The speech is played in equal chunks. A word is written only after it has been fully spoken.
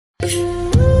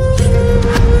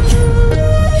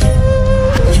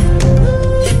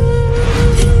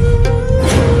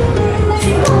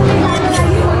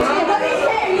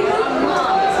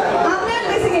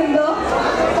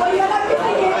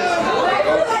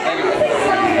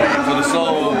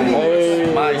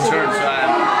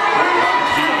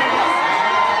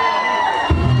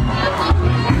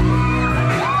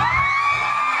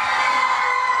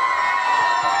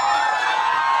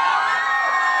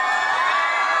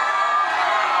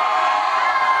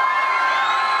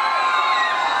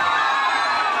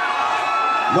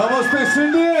नमस्ते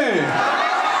सिन्डी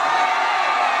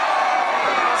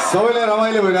सबैलाई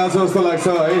रमाइलो भइरहेको छ जस्तो लाग्छ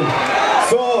है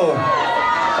सो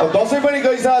दसैँ पनि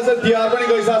गइसकेको छ तिहार पनि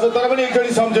गइसकेको छ तर पनि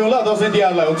एकचोटि सम्झौँ ल दसैँ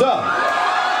तिहारलाई हुन्छ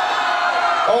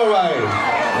अलराइट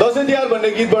दसैँ तिहार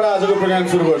भन्ने गीतबाट आजको प्रोग्राम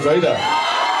सुरु गर्छ है त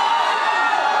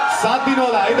साथ दिनु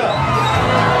होला है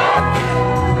त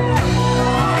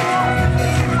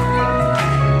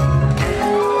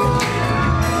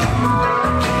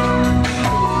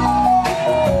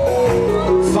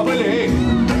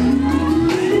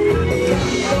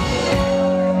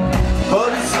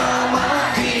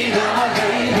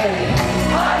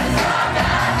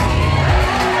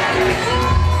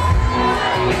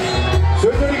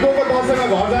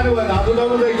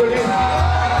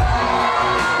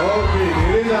ओके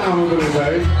धेरैजना आउनु रहेछ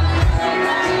है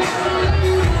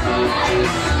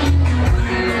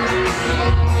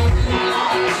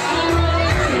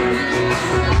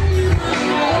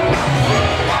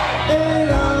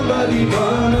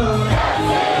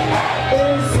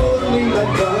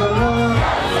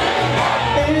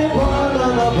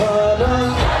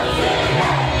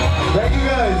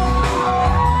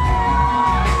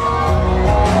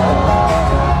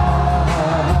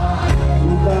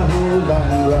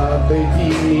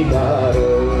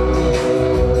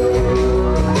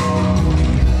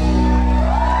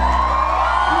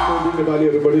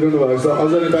नेपालीहरू बढिरहनु भएको छ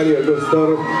अझ नेपालीहरूको स्तर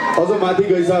अझ माथि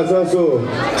गइसकेको छ सो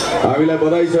हामीलाई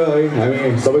बधाई छ है हामी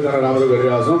सबैजना राम्रो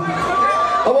गरिरहेका छौँ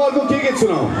अब अर्को के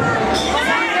सुनाऊ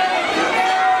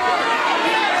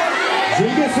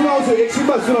झिल्के सुनाउँछु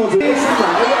एकछिनमा सुनाउँछु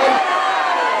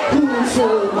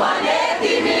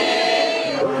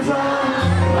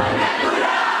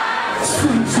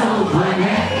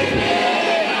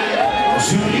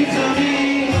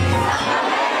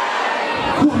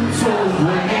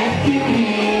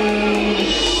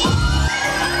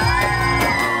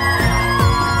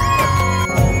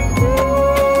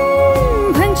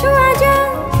भन्छौ आज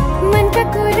मनका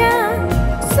कुरा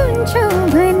सुन्छौ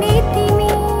भने तिमी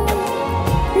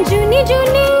जुनी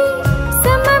जुनी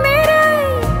सम्म मेरै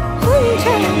हुन्छ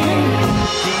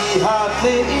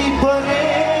हातले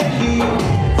परेली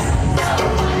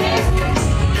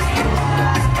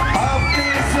आफ्नै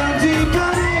सम्झी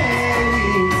परेली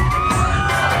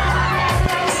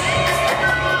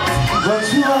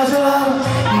भन्छौ आज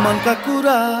मनका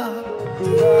कुरा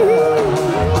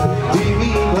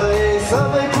तिमी भए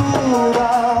सबै कुरा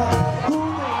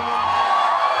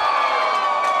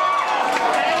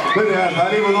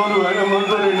खाली बजाउनु भएन मन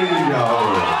परेन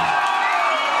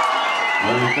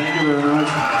thank you very much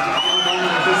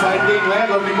side नयाँ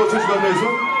गर्ने कोसिस गर्दैछु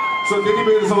सो त्यति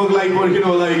बेरसम्मको लागि पर्खिनु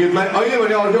होला यो गीतलाई अहिले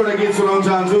भने अर्को एउटा गीत सुनाउन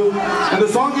चाहन्छु and the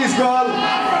song is called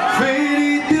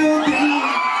फेरि त्यो दिन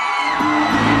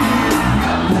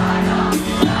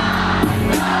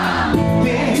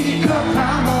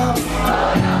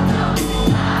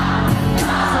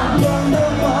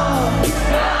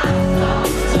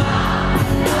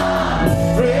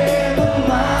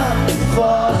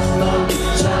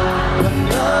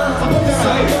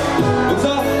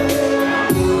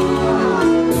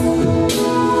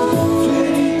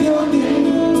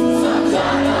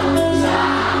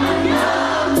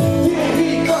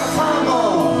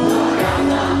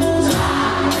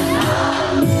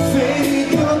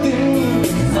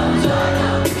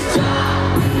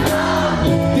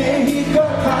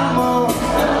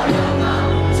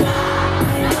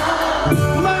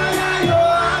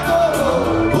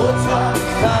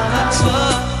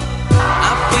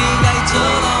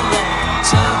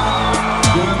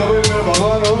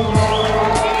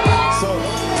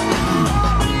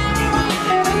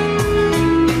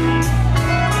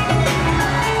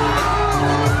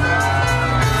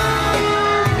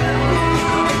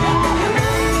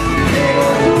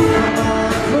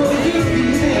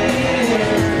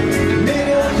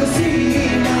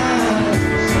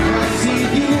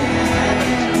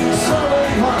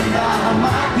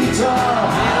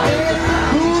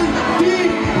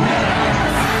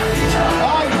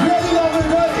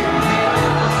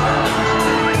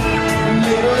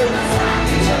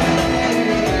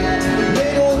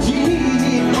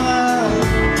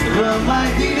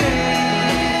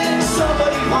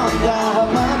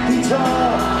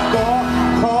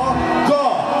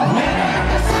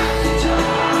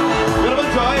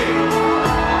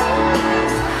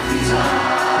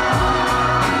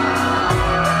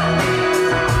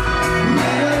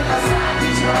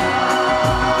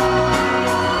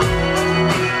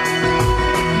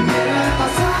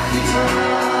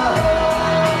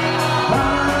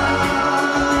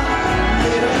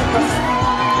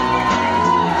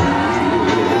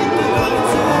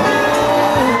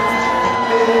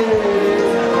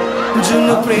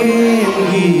जुन प्रेम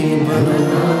गीत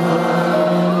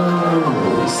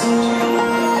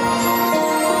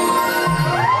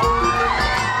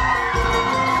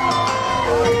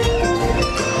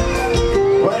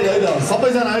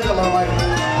सबैजना आइज ल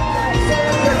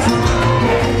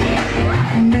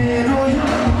मेरो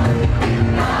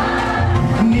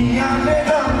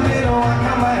नियालेर मेरो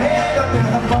आँखामा हेर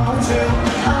त्यहाँ पाउँछु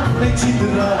आफ्नै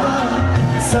चित्र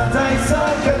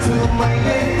सजाइसकेको छु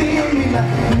मैले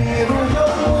तिमीलाई मेरो यो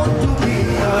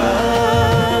मुटुभित्र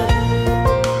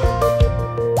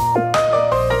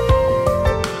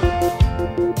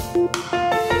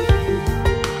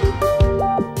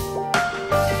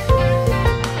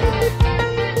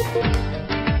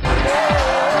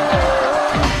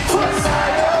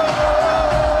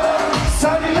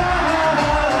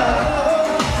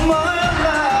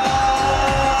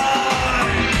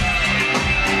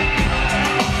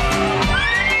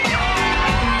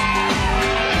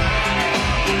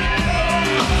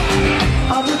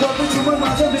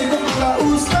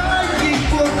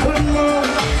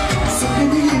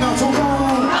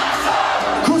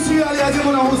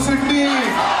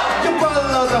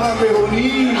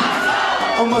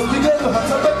मस्ती के तो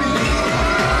हंसा तो बिल्ली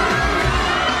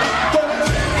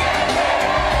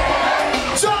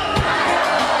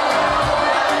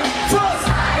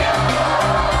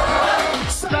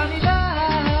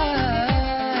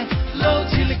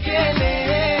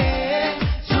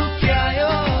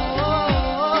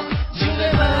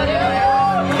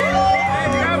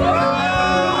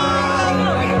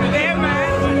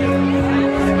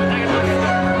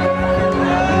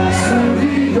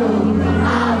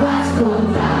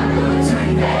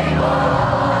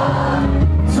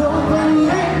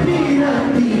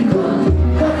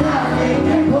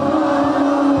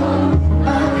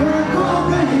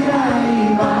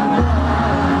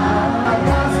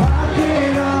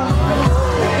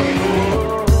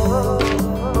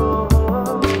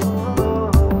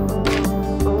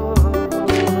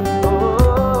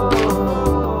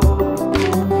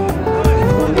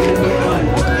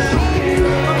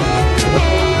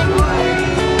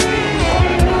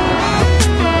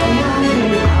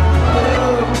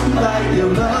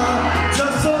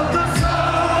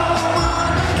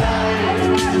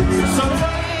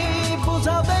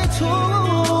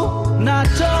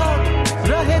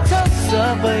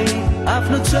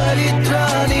आफ्नो चरित्र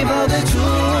निभाउँदैछु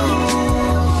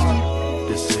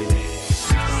त्यसैले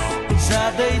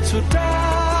जाँदैछु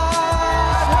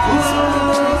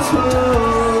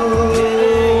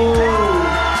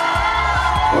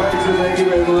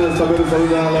सबैले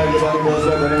सबैजनालाई नेपाली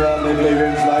भाषा धन्यवाद नेपाली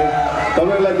इभेन्ट्सलाई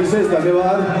तपाईँहरूलाई विशेष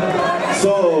धन्यवाद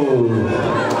सो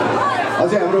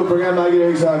अझै हाम्रो प्रोग्राम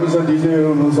लागिरहेको छ हामीसँग डिजेहरू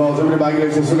हुनुहुन्छ अझै पनि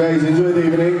लागिरहेको छ so guys enjoy the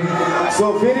evening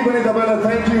so फेरि पनि तपाईँलाई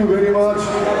थ्याङ्क यू भेरी मच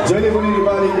जहिले पनि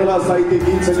नेपाली कला साहित्य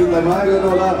गीत सङ्गीतलाई माया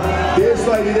गर्नुहोला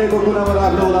देशलाई हृदयको कुनामा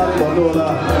राख्नुहोला भन्नुहोला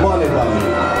म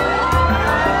नेपाली